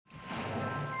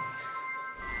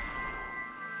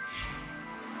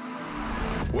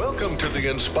Welcome to the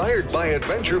Inspired by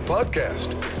Adventure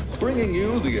podcast, bringing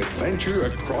you the adventure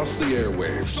across the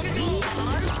airwaves.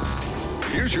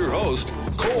 Here's your host,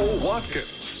 Cole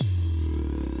Watkins.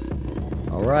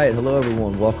 All right. Hello,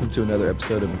 everyone. Welcome to another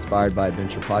episode of Inspired by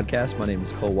Adventure podcast. My name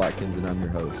is Cole Watkins, and I'm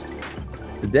your host.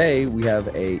 Today, we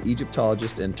have a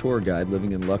Egyptologist and tour guide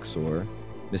living in Luxor,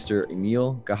 Mr.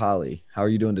 Emil Gahali. How are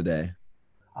you doing today?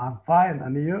 I'm fine.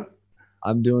 And you?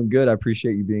 I'm doing good. I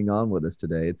appreciate you being on with us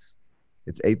today. It's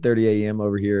 8:30 a.m.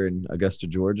 over here in Augusta,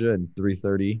 Georgia, and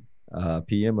 3:30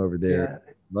 p.m. over there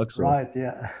in Luxor. Right,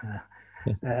 yeah.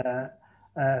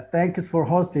 Thanks for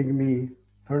hosting me,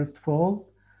 first of all,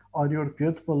 on your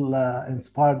beautiful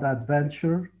Inspired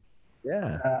Adventure.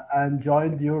 Yeah. And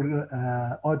joined your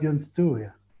audience too.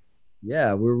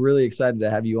 Yeah, we're really excited to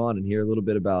have you on and hear a little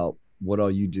bit about what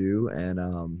all you do. And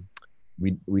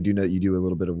we do know that you do a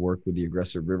little bit of work with the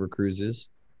Aggressor River Cruises.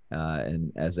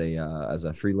 And as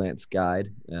a freelance guide,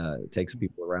 it takes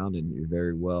people around, and you're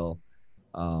very well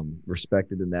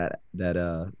respected in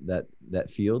that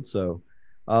field. So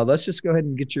let's just go ahead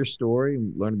and get your story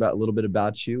and learn about a little bit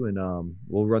about you, and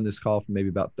we'll run this call for maybe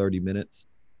about 30 minutes.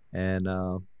 And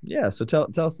so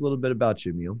tell us a little bit about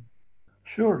you, Emil.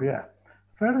 Sure, yeah.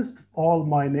 First of all,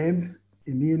 my name's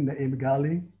Emil Naim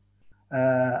Ghali.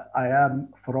 I am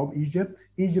from Egypt.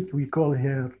 Egypt, we call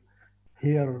here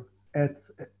at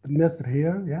Misr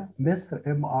here, yeah, Misr,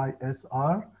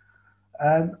 M-I-S-R.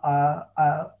 And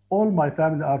all my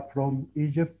family are from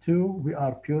Egypt too. We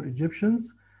are pure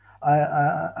Egyptians.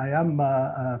 I am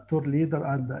a tour leader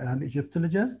and an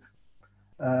Egyptologist.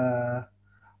 I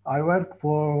work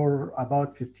for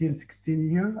about 15,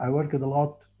 16 years. I worked a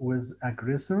lot with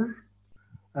Aggressor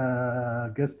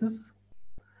guests.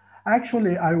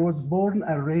 Actually, I was born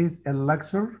and raised in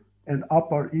Luxor in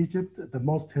Upper Egypt, the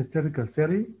most historical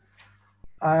city.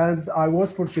 And I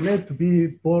was fortunate to be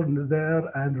born there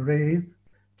and raised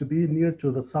to be near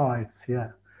to the sites,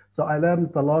 yeah. So I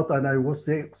learned a lot, and I was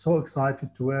so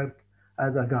excited to work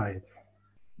as a guide.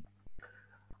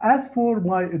 As for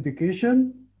my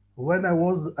education, when I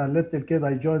was a little kid,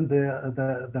 I joined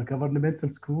the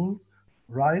governmental schools,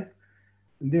 right,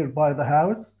 nearby the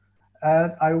house.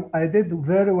 And I did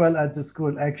very well at the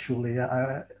school, actually.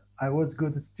 I was a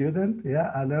good student, yeah,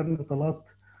 I learned a lot.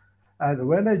 And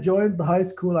when I joined the high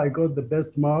school, I got the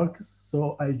best marks.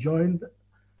 So I joined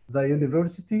the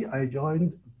university. I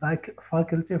joined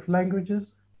Faculty of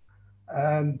Languages,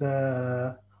 and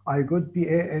I got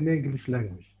BA in English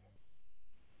language.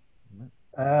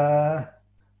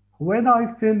 When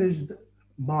I finished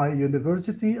my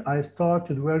university, I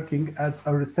started working as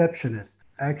a receptionist,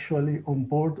 actually on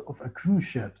board of a cruise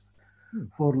ships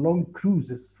for long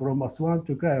cruises from Aswan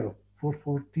to Cairo for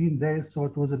 14 days. So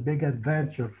it was a big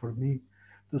adventure for me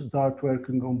to start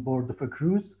working on board of a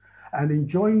cruise and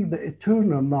enjoying the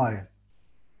eternal Nile,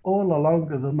 all along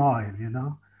the Nile, you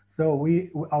know. So we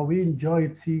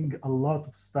enjoyed seeing a lot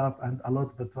of stuff and a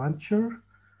lot of adventure.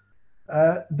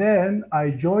 Then I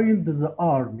joined the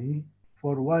army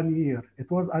for 1 year.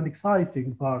 It was an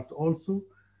exciting part also,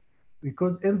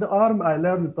 because in the army I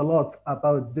learned a lot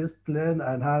about discipline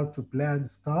and how to plan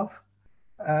stuff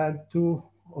and to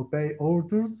obey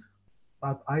orders.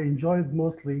 But I enjoyed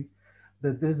mostly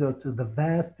the desert, the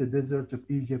vast desert of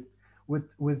Egypt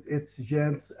with its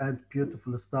gems and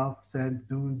beautiful stuff, sand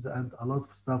dunes and a lot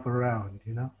of stuff around,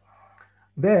 you know.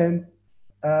 Then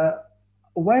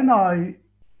when I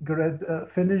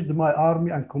finished my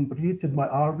army and completed my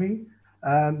army,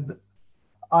 and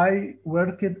I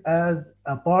worked as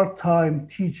a part-time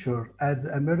teacher at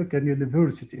the American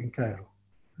University in Cairo.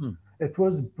 It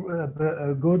was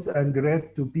good and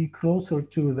great to be closer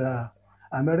to the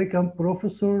American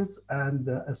professors and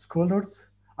scholars.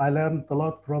 I learned a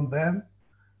lot from them.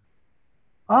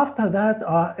 After that,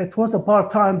 it was a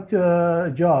part-time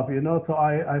job, you know, so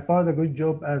I found a good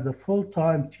job as a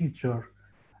full-time teacher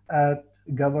at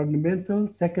governmental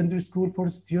secondary school for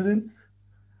students.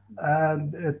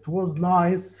 And it was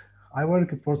nice. I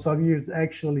worked for some years,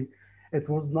 actually. It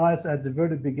was nice at the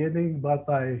very beginning, but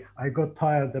I got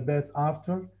tired a bit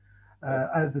after.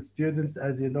 As the students,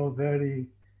 as you know,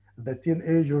 the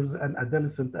teenagers and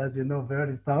adolescents, as you know,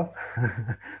 very tough.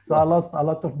 So I lost a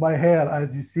lot of my hair,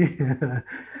 as you see.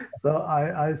 So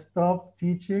I stopped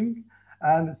teaching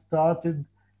and started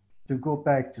to go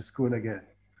back to school again.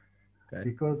 Okay.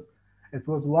 Because it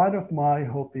was one of my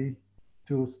hobby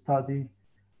to study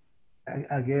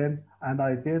again, and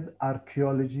I did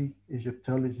archaeology,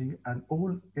 Egyptology, and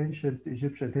all ancient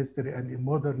Egyptian history and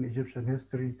modern Egyptian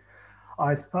history.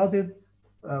 I studied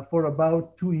for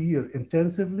about 2 years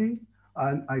intensively,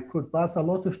 and I could pass a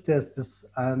lot of tests.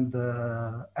 And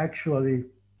actually,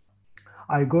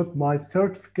 I got my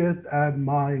certificate and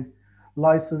my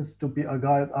license to be a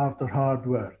guide after hard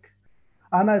work.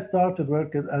 And I started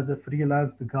working as a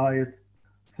freelance guide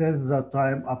since that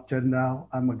time up till now.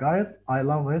 I'm a guide. I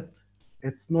love it.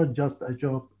 It's not just a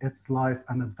job, it's life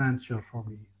and adventure for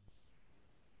me.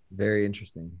 Very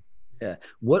interesting. Yeah.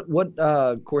 What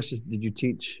courses did you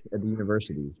teach at the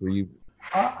universities? Were you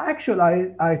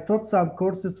Actually, I taught some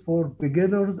courses for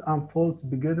beginners and false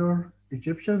beginner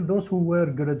Egyptian, those who were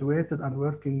graduated and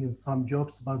working in some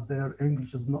jobs, but their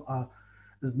English is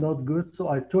not good. So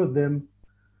I taught them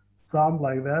some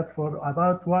like that for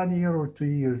about 1 year or 2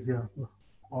 years. Yeah,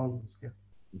 almost. Yeah.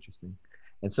 interesting?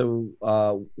 And so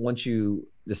once you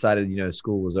decided,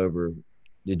 school was over,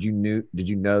 did you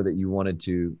know that you wanted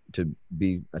to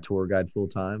be a tour guide full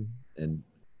time and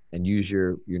use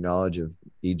your knowledge of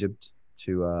Egypt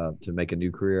to make a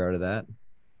new career out of that?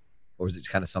 Or was it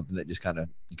kind of something that just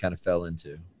you kind of fell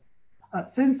into?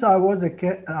 Since I was a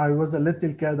kid, I was a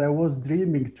little kid, I was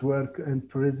dreaming to work in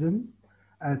tourism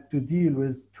and to deal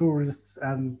with tourists.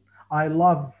 And I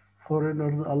love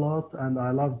foreigners a lot, and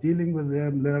I love dealing with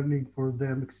them, learning for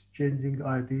them, exchanging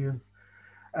ideas,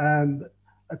 and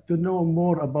to know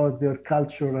more about their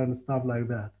culture and stuff like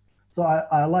that. So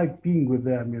I like being with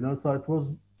them, So it was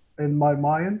in my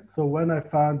mind. So when I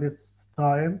found it's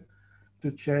time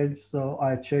to change, so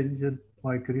I changed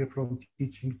my career from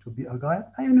teaching to be a guide.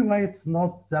 Anyway, it's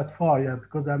not that far, yeah,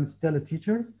 because I'm still a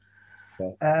teacher,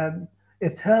 Okay. and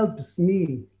it helps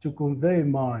me to convey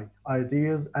my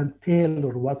ideas and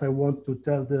tailor what I want to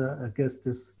tell the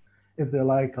guests if they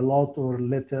like a lot or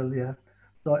little, yeah.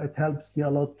 So it helps me a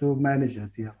lot to manage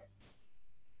it, yeah.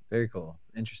 Very cool.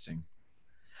 Interesting.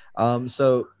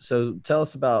 So tell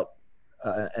us about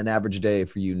an average day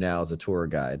for you now as a tour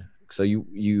guide. So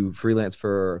you freelance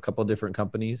for a couple of different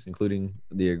companies, including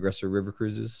the Aggressor River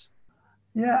Cruises.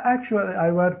 Yeah, actually,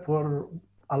 I work for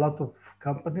a lot of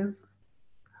companies,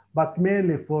 but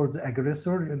mainly for the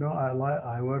aggressor.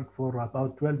 I work for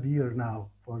about 12 years now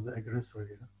for the aggressor.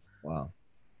 Wow.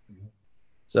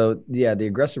 So yeah, the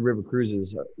Aggressive River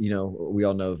Cruises, we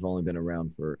all know have only been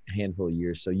around for a handful of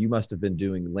years. So you must have been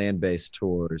doing land-based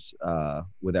tours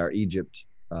with our Egypt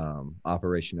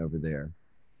operation over there.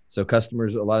 So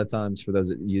customers, a lot of times, for those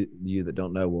of you that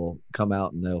don't know, will come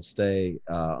out and they'll stay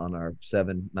on our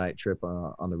 7-night trip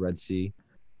on the Red Sea,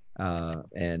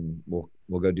 and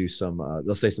we'll go do some.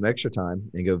 They'll stay some extra time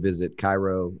and go visit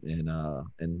Cairo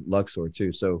and Luxor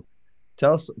too. So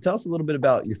tell us a little bit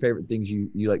about your favorite things you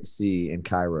like to see in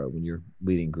Cairo when you're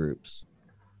leading groups.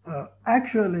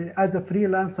 Actually, as a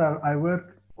freelancer, I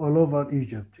work all over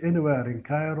Egypt, anywhere in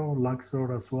Cairo,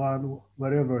 Luxor, Aswan,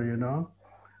 wherever.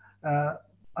 Uh,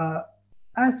 uh,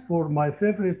 as for my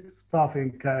favorite stuff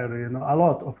in Cairo, a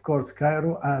lot, of course,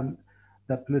 Cairo and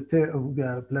the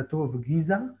plateau of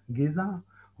Giza,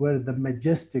 where the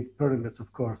majestic pyramids,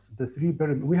 of course, the three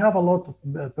pyramids. We have a lot of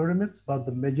pyramids, but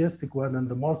the majestic one and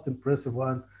the most impressive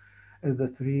one is the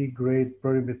three great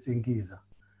pyramids in Giza.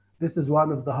 This is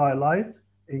one of the highlights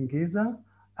in Giza.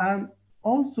 And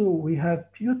also we have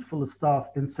beautiful stuff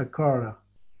in Saqqara,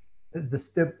 the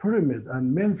Step Pyramid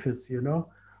and Memphis,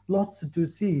 lots to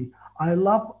see. I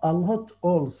love a lot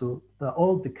also the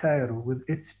old Cairo with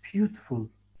its beautiful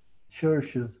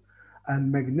churches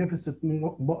and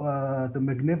the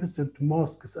magnificent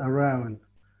mosques around.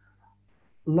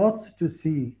 Lots to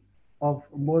see of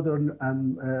modern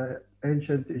and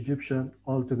ancient Egyptian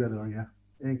all together, yeah,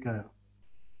 in Cairo.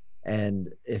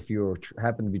 And if you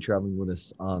happen to be traveling with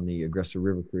us on the Aggressor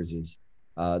River Cruises,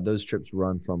 those trips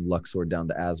run from Luxor down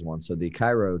to Aswan. So the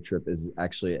Cairo trip is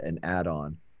actually an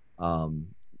add-on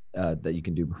that you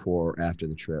can do before or after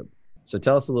the trip. So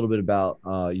tell us a little bit about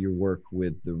your work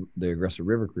with the Aggressor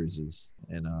River Cruises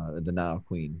and the Nile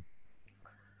Queen.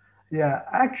 Yeah,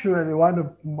 actually, one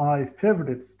of my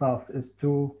favorite stuff is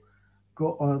to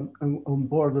go on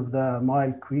board of the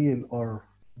Nile Queen or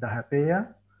the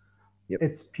Hapea. Yep.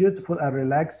 It's beautiful and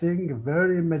relaxing,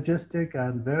 very majestic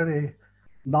and very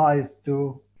nice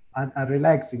and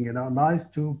relaxing, nice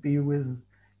to be with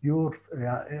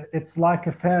it's like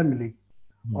a family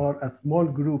or a small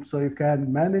group, so you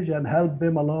can manage and help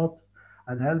them a lot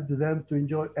and help them to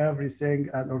enjoy everything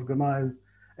and organize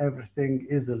everything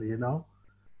easily.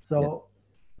 So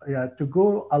yeah, to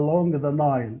go along the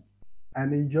Nile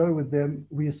and enjoy with them,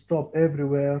 we stop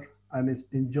everywhere and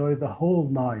enjoy the whole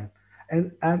Nile.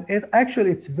 And it actually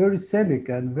it's very scenic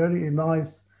and very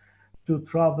nice to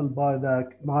travel by the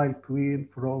Nile Queen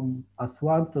from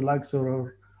Aswan to Luxor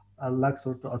or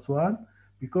Luxor to Aswan,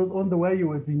 because on the way you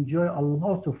would enjoy a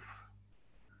lot of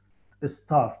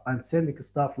stuff and scenic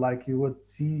stuff like you would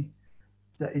see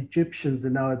the Egyptians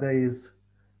nowadays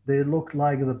They look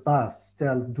like the past,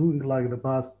 still doing like the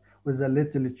past with a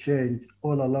little change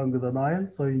all along the Nile.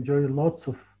 So enjoy lots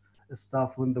of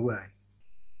stuff on the way.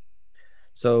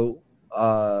 So,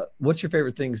 what's your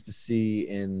favorite things to see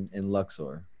in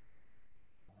Luxor?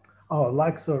 Oh,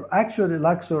 Luxor. Actually,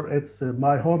 Luxor, it's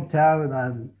my hometown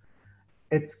and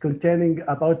it's containing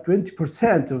about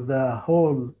 20% of the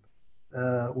whole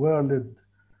world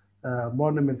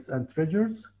monuments and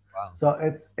treasures. Wow.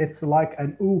 So it's like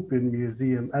an open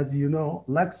museum. As you know,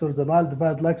 Luxor, the Nile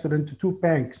divided Luxor into two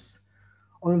banks.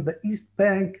 On the east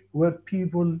bank, where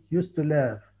people used to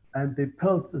live, and they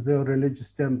built their religious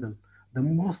temple, the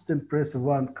most impressive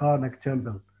one, Karnak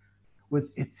Temple,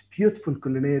 with its beautiful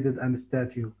colonnaded and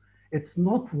statue. It's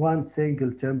not one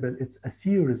single temple, it's a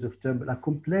series of temples, a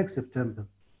complex of temples,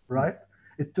 right?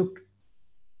 It took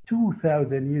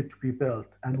 2000 years to be built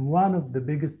and one of the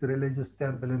biggest religious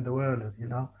temple in the world.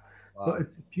 So Wow.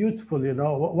 it's beautiful.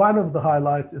 One of the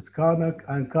highlights is Karnak,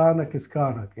 and Karnak is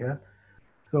Karnak, yeah.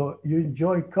 So you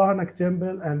enjoy Karnak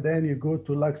Temple and then you go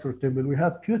to Luxor Temple. We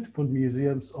have beautiful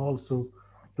museums also,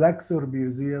 Luxor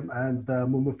Museum and the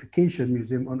Mummification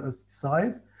Museum on the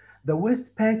side. The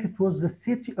West Bank, it was the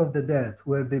city of the dead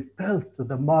where they built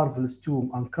the marvelous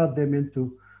tomb and cut them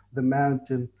into the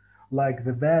mountain like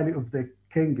the Valley of the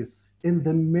Kings. In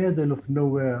the middle of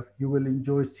nowhere, you will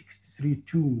enjoy 63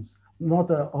 tombs, not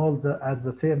all at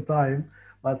the same time,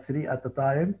 but three at a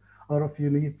time, or if you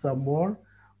need some more.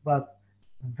 But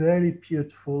very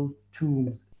beautiful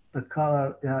tombs. The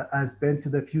color has been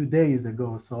to a few days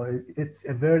ago, so it's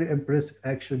a very impressive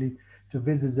actually to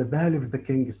visit the Valley of the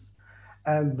Kings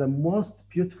and the most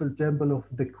beautiful temple of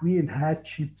the Queen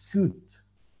Hatshepsut.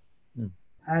 Hmm.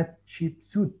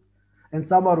 Hatshepsut. In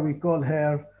summer we call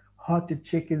her hot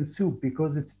chicken soup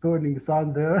because it's burning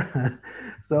sun there.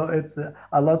 So it's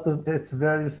it's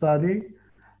very sunny,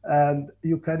 and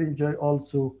you can enjoy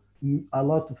also a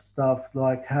lot of stuff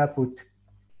like Hapu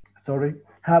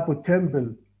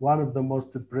Temple, one of the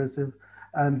most impressive,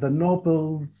 and the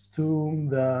noble's tomb,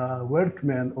 the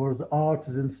workman or the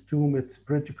artisan's tomb, it's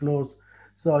pretty close.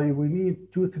 So we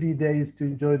need 2, 3 days to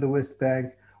enjoy the West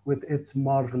Bank with its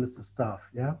marvelous stuff.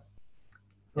 Yeah.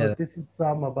 So Yeah. this is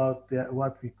some about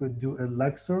what we could do in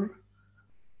Luxor.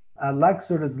 And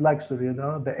Luxor is Luxor.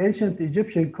 The ancient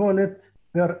Egyptian call it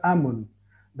Per Amun,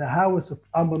 the house of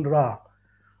Amun Ra,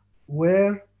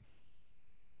 where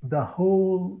the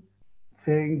whole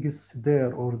things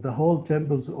there, or the whole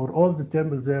temples, or all the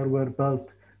temples there were built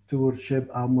to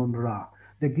worship Amun Ra.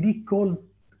 The Greek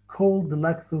called the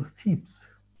Luxor Thebes.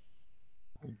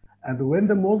 And when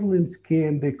the Muslims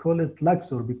came, they call it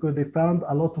Luxor because they found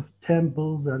a lot of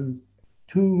temples and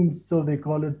tombs, so they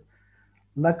call it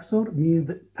Luxor,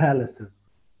 means palaces.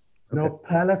 Okay.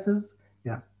 Palaces,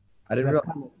 yeah. I didn't The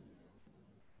realize.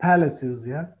 palaces,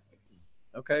 yeah.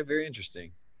 Okay, very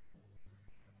interesting.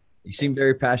 You seem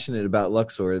very passionate about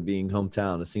Luxor being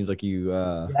hometown. It seems like you.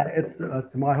 Yeah, it's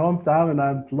my hometown, and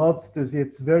I'm lots to see.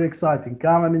 It's very exciting.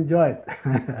 Come and enjoy it.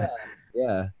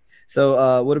 Yeah.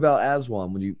 So, what about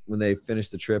Aswan? When they finish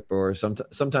the trip, or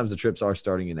sometimes the trips are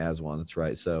starting in Aswan. That's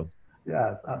right. So,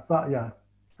 Yes, yeah.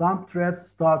 Some trips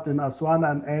start in Aswan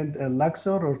and end in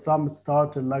Luxor, or some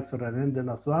start in Luxor and end in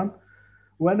Aswan.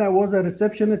 When I was a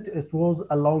receptionist, it was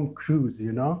a long cruise.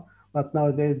 But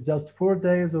nowadays, just 4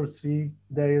 days or 3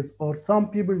 days, or some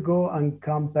people go and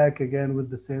come back again with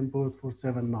the same boat for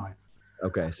 7 nights.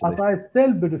 okay. So But I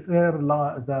still prefer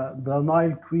the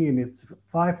Nile Queen. It's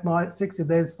 5 nights, 60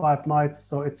 days, 5 nights,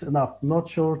 so it's enough. Not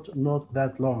short, not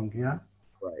that long. Yeah.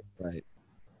 right, right.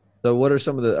 So, what are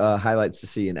some of the highlights to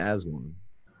see in Aswan?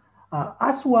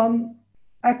 Aswan,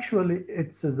 actually,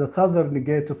 it's the southern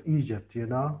gate of Egypt.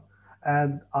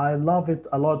 And I love it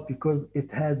a lot because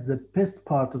it has the best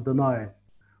part of the Nile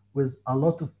with a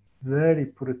lot of very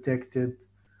protected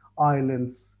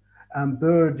islands and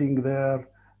birding there.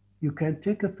 You can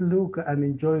take a look and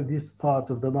enjoy this part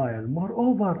of the Nile.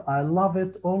 Moreover, I love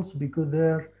it also because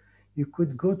there you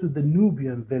could go to the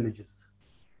Nubian villages.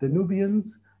 The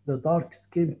Nubians, the dark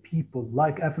skinned people,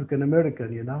 like African American.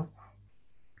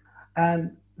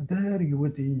 And there you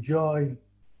would enjoy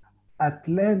a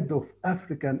blend of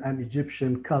African and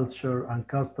Egyptian culture and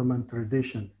custom and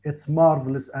tradition. It's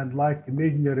marvelous and like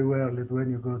imaginary world when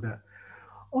you go there.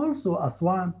 Also,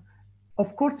 Aswan,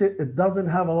 of course, it doesn't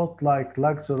have a lot like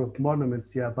Luxor of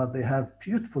monuments, yeah, but they have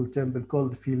beautiful temple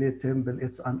called Philae Temple.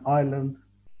 It's an island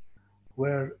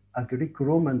where a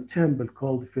Greek-Roman temple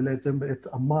called Philae Temple. It's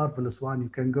a marvelous one. You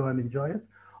can go and enjoy it.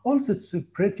 Also, it's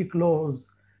pretty close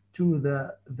to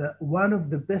the one of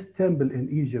the best temple in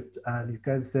Egypt, and you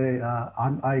can say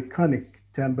an iconic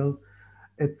temple.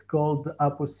 It's called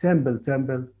Abu Simbel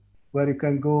Temple, where you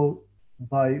can go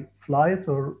by flight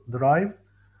or drive.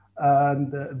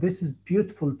 And this is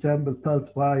beautiful temple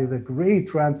built by the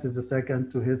great Ramses II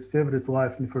to his favorite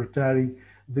wife Nefertari,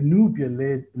 the Nubian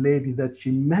lady that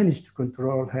she managed to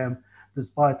control him,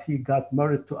 despite he got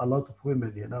married to a lot of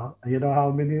women. You know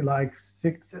how many? Like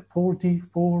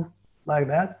 44, like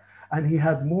that. And he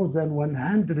had more than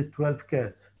 112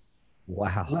 kids,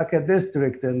 Wow. like a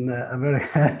district in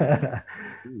America.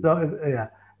 So yeah,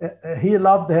 he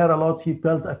loved her a lot. He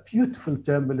built a beautiful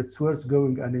temple. It's worth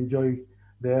going and enjoy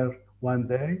there one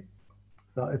day.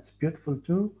 So it's beautiful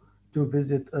too to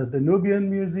visit the Nubian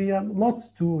Museum. Lots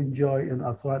to enjoy in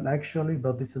Aswan actually,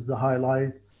 but this is the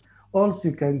highlight. Also,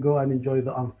 you can go and enjoy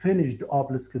the unfinished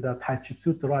obelisk that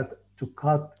Hatshepsut tried to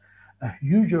cut a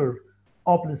huger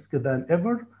obelisk than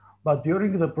ever, but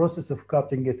during the process of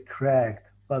cutting it cracked.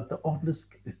 But the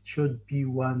obelisk, it should be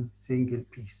one single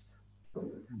piece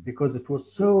because it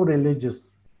was so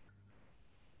religious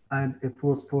and it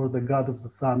was for the god of the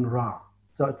sun, Ra.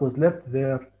 So it was left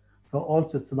there. So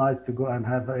also it's nice to go and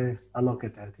have a look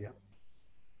at it. Yeah.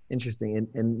 Interesting.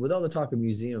 And with all the talk of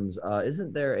museums,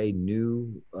 isn't there a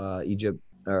new a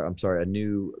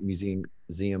new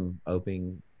museum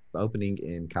opening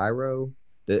in Cairo?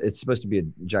 It's supposed to be a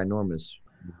ginormous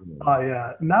museum. Oh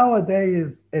yeah.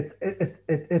 Nowadays,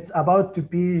 it's about to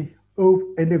be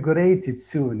inaugurated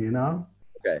soon.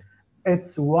 Okay.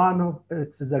 It's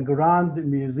a grand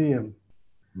museum.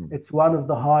 It's one of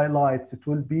the highlights. It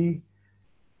will be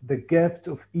the gift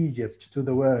of Egypt to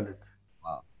the world.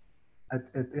 Wow.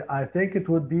 I think it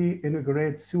would be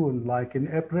inaugurated soon, like in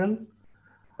April.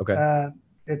 Okay.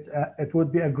 It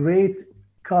would be a great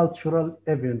cultural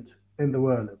event in the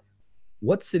world.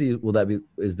 What city will that be?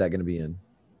 Is that going to be in?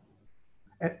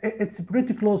 It's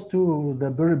pretty close to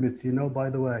the pyramids, by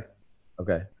the way.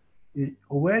 Okay.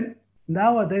 When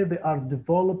nowadays they are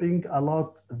developing a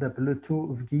lot the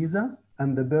plateau of Giza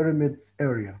and the pyramids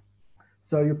area.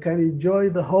 So you can enjoy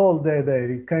the whole day there.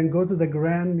 You can go to the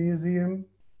Grand Museum.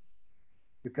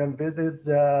 You can visit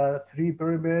the three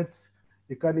pyramids.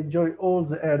 You can enjoy all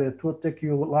the area. It will take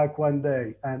you like one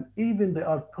day. And even they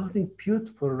are putting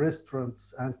beautiful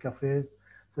restaurants and cafes.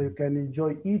 So you can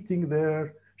enjoy eating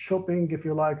there, shopping if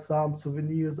you like some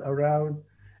souvenirs around.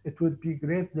 It would be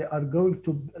great. They are going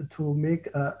to make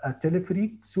a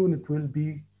telepheric. Soon it will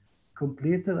be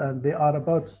completed and they are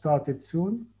about to start it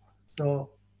soon.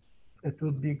 So it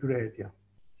would be great. Yeah.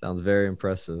 Sounds very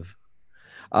impressive.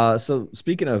 So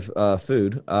speaking of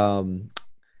food,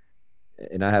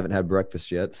 and I haven't had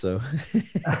breakfast yet, so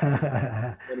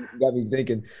got me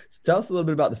thinking. So tell us a little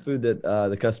bit about the food that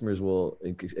the customers will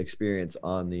experience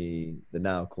on the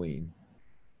Nile Queen.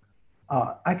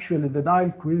 Actually, the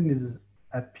Nile Queen is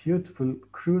a beautiful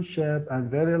cruise ship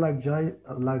and very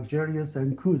luxurious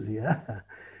and cozy. Yeah?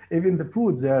 Even the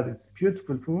food there, it's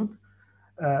beautiful food.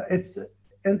 It's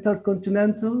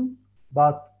intercontinental,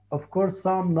 but of course,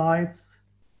 some nights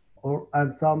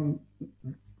and some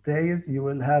days you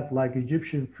will have like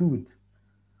Egyptian food,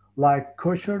 like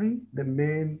koshari, the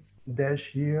main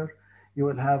dish here. You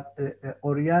will have a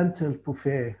Oriental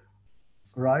buffet,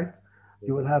 right?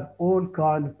 You will have all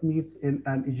kind of meats in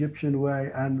an Egyptian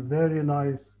way and very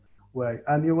nice way.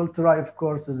 And you will try, of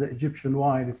course, the Egyptian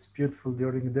wine. It's beautiful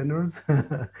during dinners.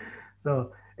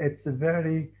 So it's a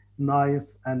very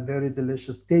nice and very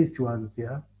delicious, tasty ones.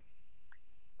 Yeah.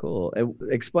 Cool. And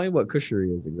explain what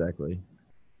kushari is exactly.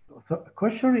 So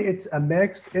koshari, it's a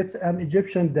mix. It's an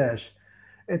Egyptian dish.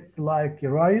 It's like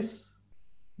rice,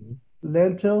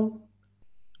 lentil,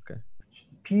 okay,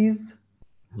 peas,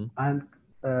 and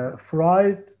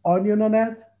fried onion on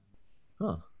it.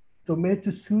 Huh. Tomato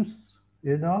sauce,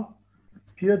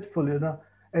 beautiful,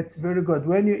 It's very good.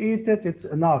 When you eat it, it's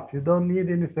enough. You don't need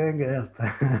anything else.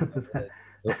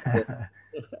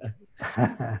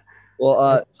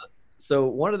 Well, so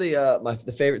one of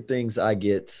the favorite things I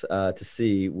get to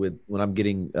see when I'm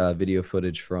getting video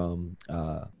footage from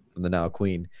the Nile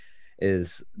Queen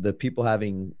is the people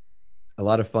having a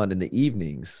lot of fun in the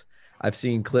evenings. I've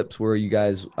seen clips where you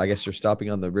guys, I guess, you're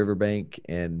stopping on the riverbank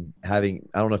and having,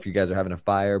 I don't know if you guys are having a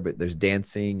fire, but there's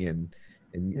dancing and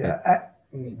yeah,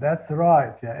 that's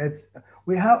right. Yeah,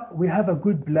 we have a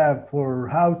good plan for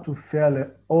how to fill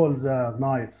all the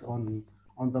nights on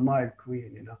the Nile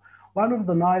Queen. One of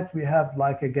the nights we have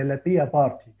like a Galapia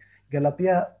party.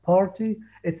 Galapia party,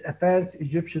 it's a fancy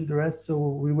Egyptian dress, so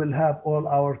we will have all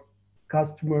our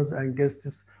customers and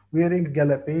guests wearing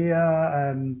Galapia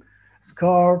and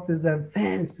scarves and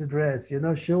fancy dress,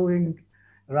 showing,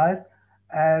 right?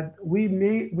 And we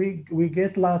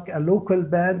get like a local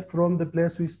band from the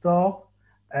place we stop,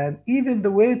 and even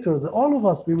the waiters, all of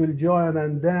us, we will join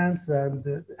and dance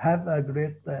and have a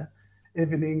great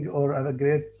evening or a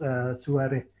great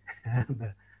soiree.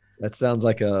 That sounds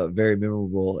like a very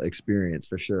memorable experience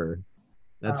for sure.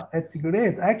 That's It's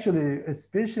great, actually,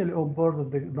 especially on board of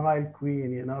the Nile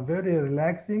Queen, very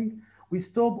relaxing. We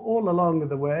stop all along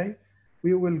the way.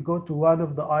 We will go to one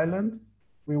of the island.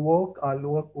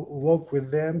 I'll walk with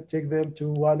them, take them to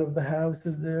one of the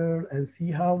houses there and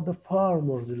see how the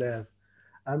farmers live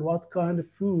and what kind of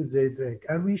food they drink.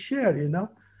 And we share,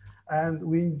 and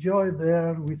we enjoy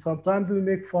there. We sometimes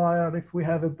make fire. If we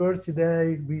have a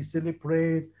birthday, we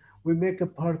celebrate. We make a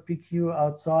barbecue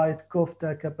outside,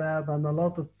 kofta, kebab, and a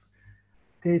lot of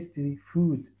tasty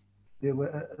food.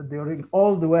 During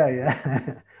all the way, yeah.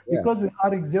 yeah. Because we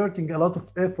are exerting a lot of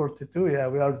effort too. Yeah,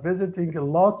 we are visiting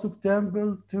lots of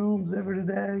temple tombs every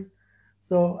day.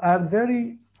 So and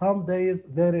very some days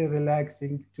very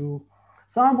relaxing too.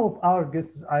 Some of our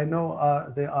guests I know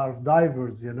they are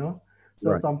divers, so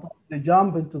Right. sometimes they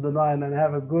jump into the Nile and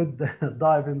have a good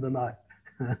dive in the Nile.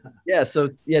 Yeah. So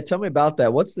yeah, tell me about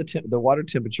that. What's the water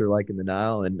temperature like in the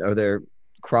Nile, and are there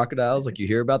crocodiles like you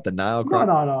hear about the Nile No,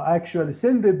 crocodile? no, no. Actually,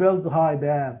 since they built high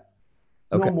dam,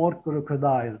 Okay. no more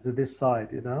crocodiles this side.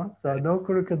 So no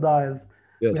crocodiles.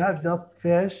 We Good. have just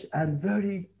fish and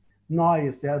very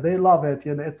nice. Yeah, they love it.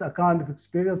 It's a kind of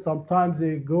experience. Sometimes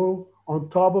they go on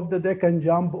top of the deck and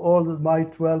jump all my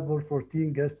 12 or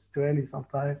 14 guests, 20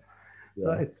 sometimes.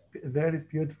 So Yeah. it's very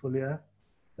beautiful. Yeah,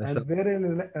 That's and very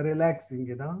relaxing.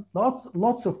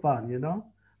 Lots of fun.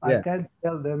 I yeah. can't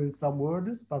tell them in some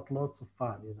words, but lots of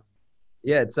fun.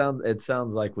 Yeah, it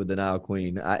sounds like with the Nile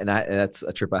Queen, that's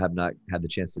a trip I have not had the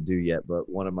chance to do yet, but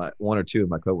one or two of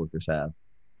my coworkers have,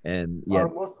 and yeah, Are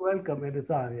most welcome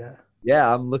anytime. Yeah.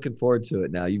 yeah, I'm looking forward to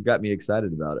it now. You've got me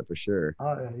excited about it for sure.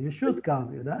 Oh, yeah, you should come.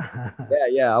 Yeah,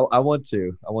 yeah, I want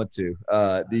to. I want to.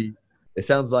 It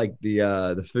sounds like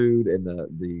the food and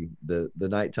the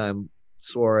nighttime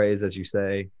soirees, as you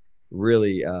say,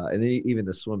 really, and even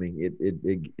the swimming,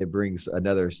 it brings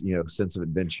another sense of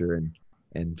adventure and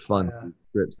Oh, fun yeah.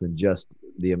 trips than just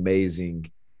the amazing,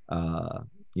 uh,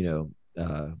 you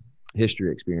know,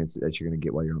 history experience that you're going to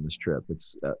get while you're on this trip.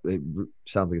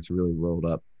 Sounds like it's really rolled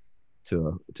up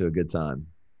to a good time.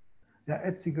 Yeah,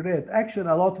 it's great. Actually,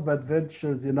 a lot of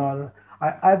adventures.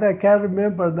 As I can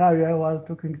remember now, yeah, while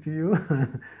talking to you,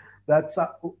 that's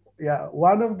yeah,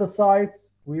 one of the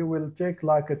sites we will take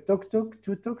like a tuk-tuk,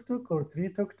 two tuk-tuk or three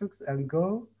tuk-tuks and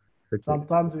go. Perfect.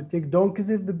 Sometimes we take donkeys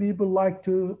if the people like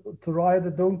to ride the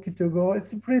donkey to go.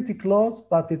 It's pretty close,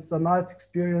 but it's a nice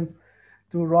experience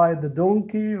to ride the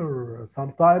donkey or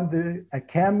sometimes a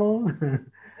camel.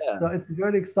 Yeah, So it's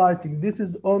very exciting. This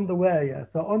is on the way. Yeah.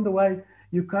 So on the way,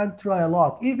 you can try a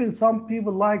lot. Even some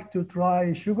people like to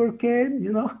try sugar cane.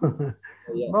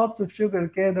 yeah. Lots of sugar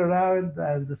cane around,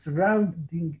 and the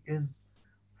surrounding is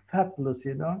fabulous.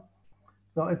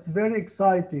 So it's very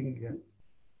exciting.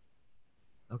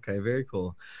 Okay, very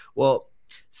cool. Well,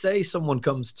 say someone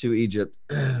comes to Egypt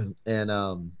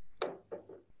and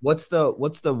what's the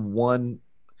one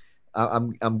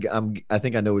I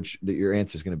think I know that your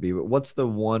answer is going to be, but what's the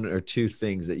one or two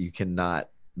things that you cannot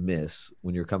miss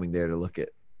when you're coming there to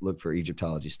look for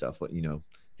Egyptology stuff,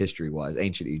 history wise,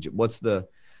 ancient Egypt? What's the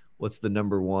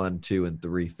number one, two, and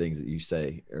three things that you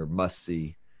say or must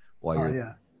see while Oh you're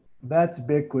yeah, that's a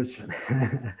big question.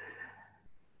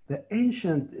 The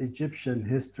ancient Egyptian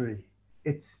history,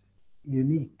 it's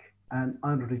unique and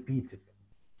unrepeated.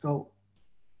 So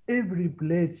every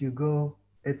place you go,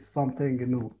 it's something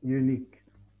new, unique.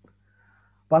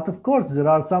 But of course, there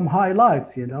are some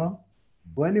highlights.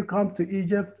 When you come to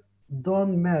Egypt,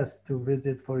 don't miss to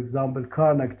visit, for example,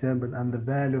 Karnak Temple and the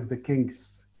Valley of the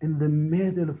Kings. In the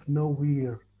middle of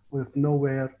nowhere,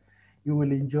 you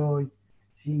will enjoy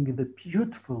seeing the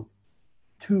beautiful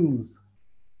tombs,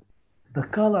 the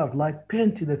color like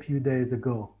painted a few days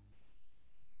ago.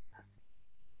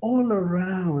 All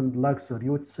around Luxor,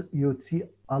 you would see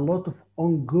a lot of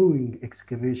ongoing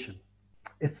excavation.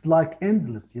 It's like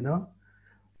endless.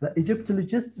 The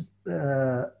Egyptologists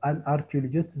and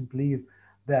archaeologists believe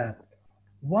that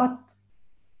what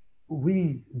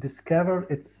we discover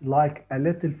it's like a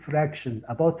little fraction,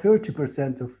 about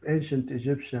 30% of ancient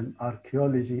Egyptian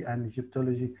archaeology and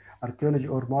Egyptology, archaeology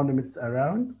or monuments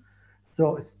around.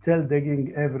 So still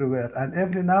digging everywhere, and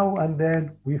every now and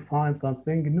then we find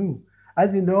something new.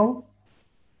 As you know,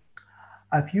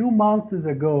 a few months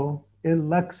ago in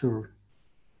Luxor,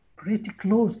 pretty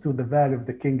close to the Valley of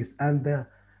the Kings and the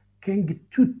King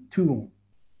Tut tomb,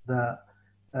 the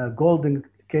golden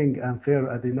king and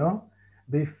pharaoh, as you know,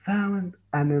 they found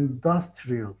an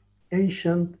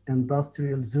ancient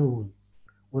industrial zone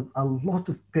with a lot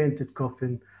of painted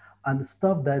coffin and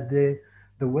stuff that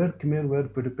the workmen were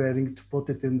preparing to put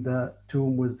it in the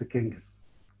tomb with the kings.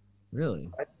 Really?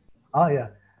 Ah, yeah.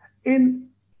 In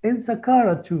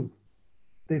Saqqara too,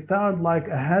 they found like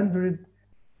 100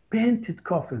 painted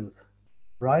coffins,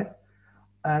 right?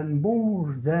 And more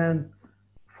than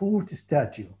 40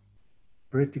 statues,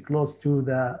 pretty close to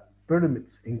the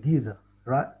pyramids in Giza,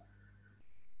 right?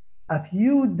 A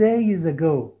few days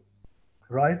ago,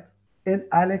 right, in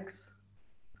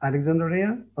Alexandria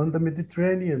on the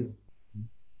Mediterranean,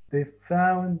 they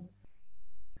found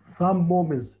some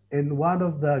mummies in one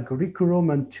of the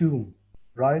Greco-Roman tomb,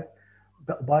 right,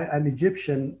 by an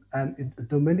Egyptian and a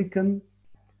Dominican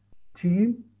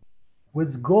team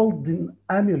with golden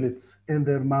amulets in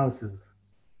their mouths.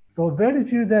 So very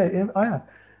few days.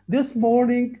 This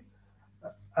morning,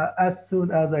 as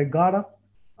soon as I got up,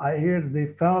 I hear they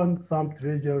found some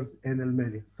treasures in El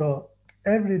Meli. So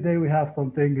every day we have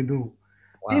something new.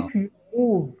 Wow. If you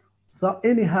move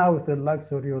any house in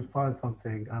Luxor, you'll find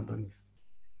something underneath.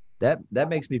 That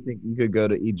makes me think you could go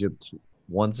to Egypt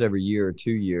once every year or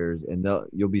 2 years, and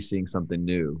you'll be seeing something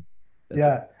new. That's,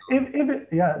 Yeah,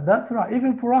 yeah, that's right.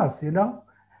 Even for us,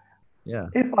 yeah.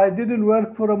 if I didn't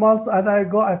work for a month and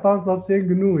I found something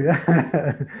new. Yeah,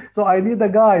 so I need a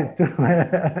guide to,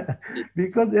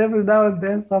 because every now and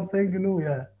then something new.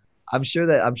 Yeah, I'm sure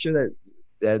that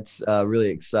that's really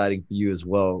exciting for you as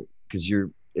well, because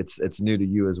it's new to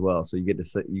you as well. So you get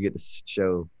to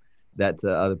show that to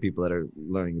other people that are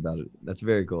learning about it. That's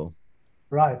very cool.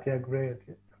 right. Yeah, great.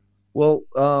 Yeah. Well,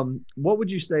 what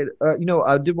would you say?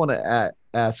 I did want to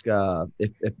ask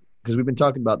if because we've been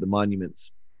talking about the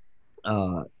monuments.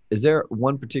 Is there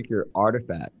one particular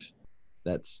artifact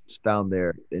that's found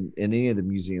there in any of the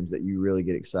museums that you really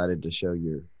get excited to show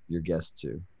your guests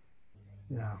to?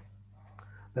 Yeah.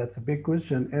 That's a big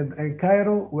question. And in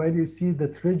Cairo, when you see the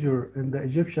treasure in the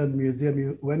Egyptian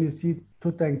museum, when you see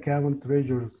Tutankhamun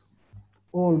treasures,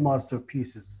 all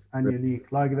masterpieces and Right. unique,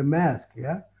 like the mask,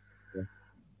 yeah? Yeah.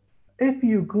 If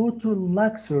you go to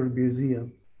Luxor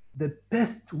Museum, the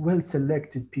best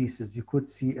well-selected pieces you could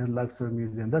see in Luxor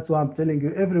Museum. That's why I'm telling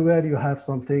you, everywhere you have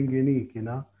something unique,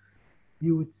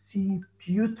 You would see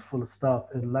beautiful stuff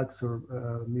in Luxor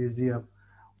Museum.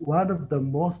 One of the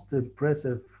most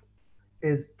impressive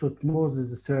is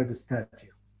Tutmosis' third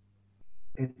statue.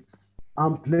 It's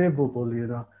unbelievable,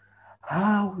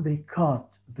 how they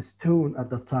cut the stone at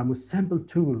the time with simple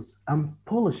tools and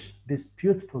polish this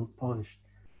beautiful polish.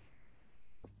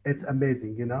 It's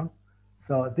amazing,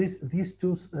 So these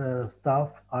two stuff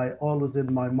I always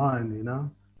in my mind,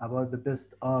 about the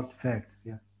best artifacts.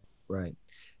 Yeah. Right.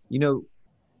 You know,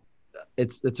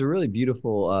 it's a really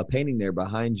beautiful painting there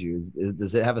behind you.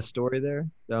 Does it have a story there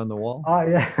on the wall? Oh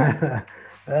yeah,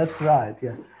 that's right.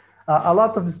 Yeah, a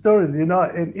lot of stories.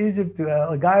 In Egypt,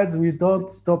 guys, we don't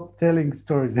stop telling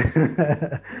stories.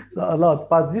 So a lot,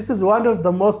 but this is one of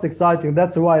the most exciting.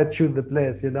 That's why I choose the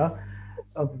place.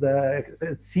 Of the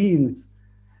scenes.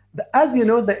 As you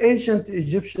know, the ancient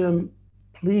Egyptian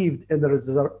believed in the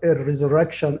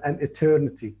resurrection and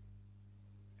eternity.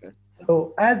 Okay.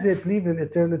 So as they believe in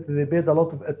eternity, they paid a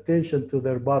lot of attention to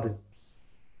their bodies.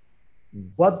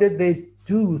 What did they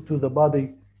do to the body?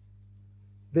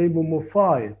 They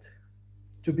mummified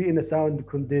to be in a sound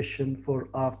condition for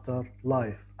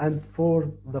afterlife and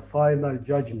for the final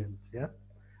judgment. Yeah.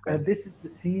 Okay. And this is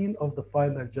the scene of the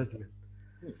final judgment,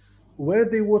 where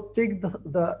they would take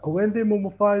when they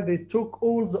mummify, they took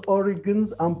all the organs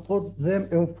and put them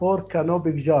in 4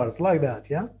 canopic jars, like that,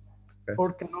 yeah? Okay.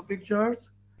 4 canopic jars.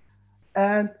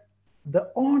 And the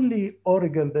only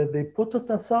organ that they put it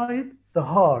aside, the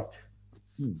heart,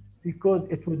 because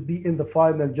it would be in the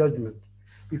final judgment.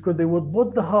 Because they would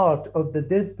put the heart of the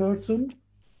dead person,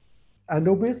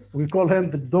 Anubis, we call him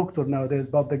the doctor nowadays,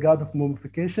 but the god of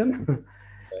mummification.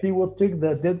 He would take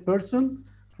the dead person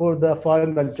for the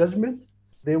final judgment.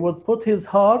 They would put his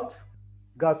heart,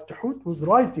 God Tuhut was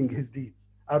writing his deeds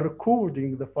and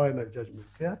recording the final judgment.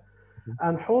 Yeah.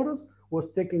 And Horus was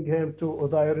taking him to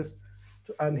Osiris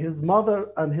and his mother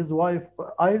and his wife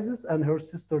Isis and her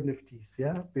sister Nephthys,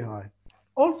 yeah, behind.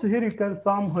 Also here you can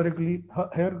some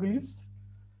hieroglyphs.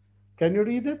 Can you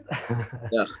read it?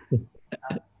 Yeah.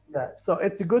 Yeah. So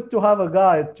it's good to have a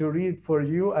guide to read for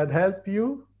you and help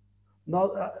you, not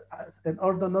in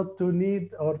order not to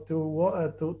need or to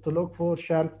look for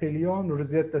Champollion or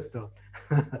Rosetta Stone.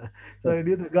 So you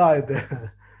need a guide,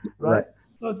 right?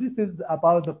 So this is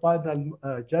about the final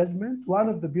judgment. One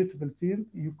of the beautiful scenes,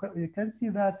 you can see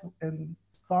that in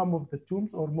some of the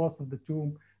tombs or most of the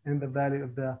tomb in the Valley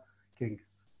of the Kings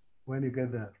when you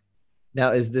get there.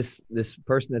 Now, is this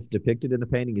person that's depicted in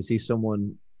the painting, is he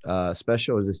someone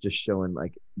special, or is this just showing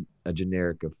like a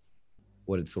generic of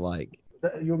what it's like?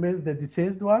 You mean the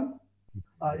deceased one?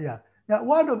 Yeah. Yeah,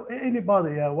 one of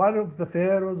anybody, yeah, one of the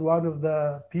pharaohs, one of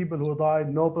the people who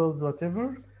died, nobles,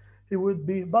 whatever, he would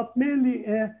be, but mainly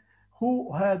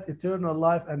who had eternal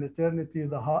life and eternity,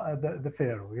 the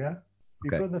pharaoh, yeah,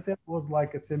 Okay. because the pharaoh was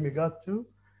like a semi-god too,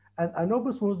 and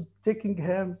Anubis was taking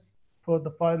him for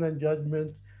the final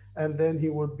judgment, and then he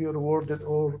would be rewarded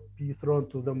or be thrown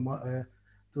to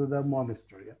the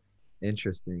monastery. Yeah.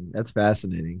 Interesting. That's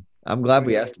fascinating. I'm glad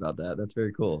we asked about that. That's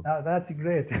very cool. That's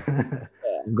great.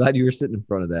 I'm glad you were sitting in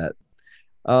front of that.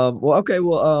 Well, okay.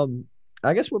 Well,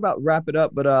 I guess we're about to wrap it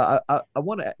up, but I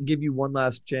want to give you one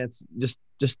last chance.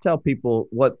 Just tell people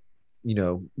what,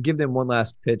 give them one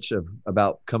last pitch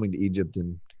about coming to Egypt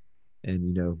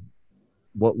and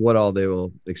what all they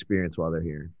will experience while they're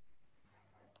here.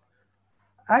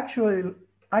 Actually,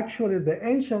 the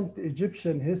ancient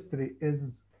Egyptian history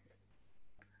is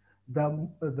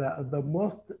the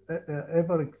most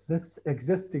ever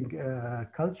existing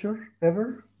culture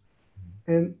ever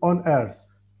on earth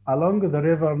along the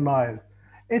river Nile.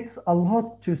 It's a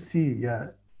lot to see. Yeah,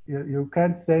 you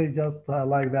can't say just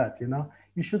like that.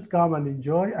 You should come and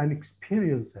enjoy and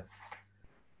experience it.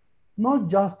 Not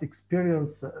just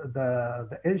experience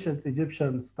the ancient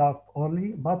Egyptian stuff only,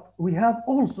 but we have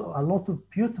also a lot of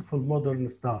beautiful modern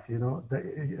stuff. And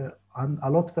a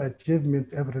lot of achievement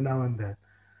every now and then.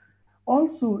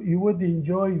 Also, you would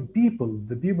enjoy people.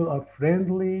 The people are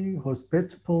friendly,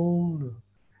 hospitable.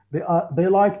 They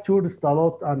like tourists a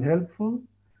lot and helpful.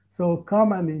 So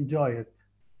come and enjoy it.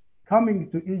 Coming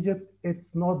to Egypt,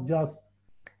 it's not just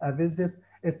a visit,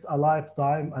 it's a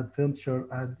lifetime adventure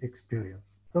and experience.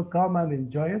 So come and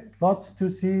enjoy it. Lots to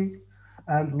see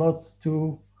and lots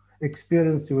to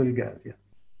experience you will get. Yeah.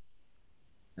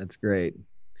 That's great.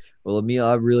 Well, Emil,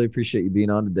 I really appreciate you being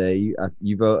on today.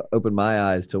 You've opened my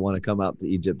eyes to want to come out to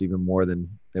Egypt even more than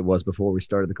it was before we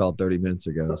started the call 30 minutes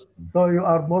ago. So you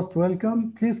are most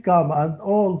welcome. Please come, and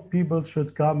all people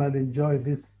should come and enjoy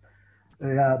this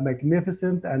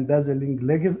magnificent and dazzling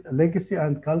legacy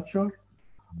and culture.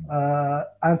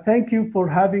 And thank you for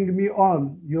having me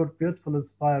on your beautiful,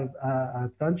 inspired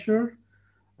adventure.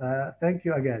 Thank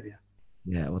you again.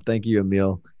 Yeah, well, thank you,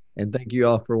 Emil. And thank you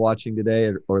all for watching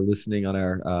today or listening on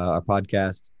our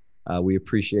podcast. We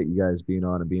appreciate you guys being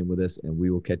on and being with us, and we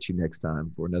will catch you next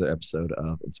time for another episode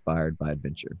of Inspired by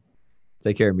Adventure.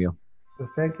 Take care, Emil.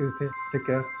 Thank you. Take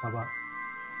care. Bye-bye.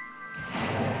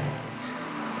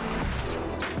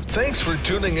 Thanks for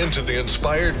tuning into the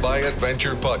Inspired by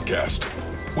Adventure podcast.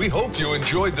 We hope you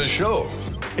enjoyed the show.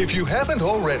 If you haven't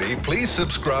already, please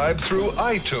subscribe through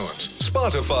iTunes,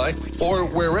 Spotify, or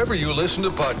wherever you listen to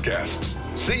podcasts.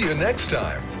 See you next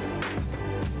time.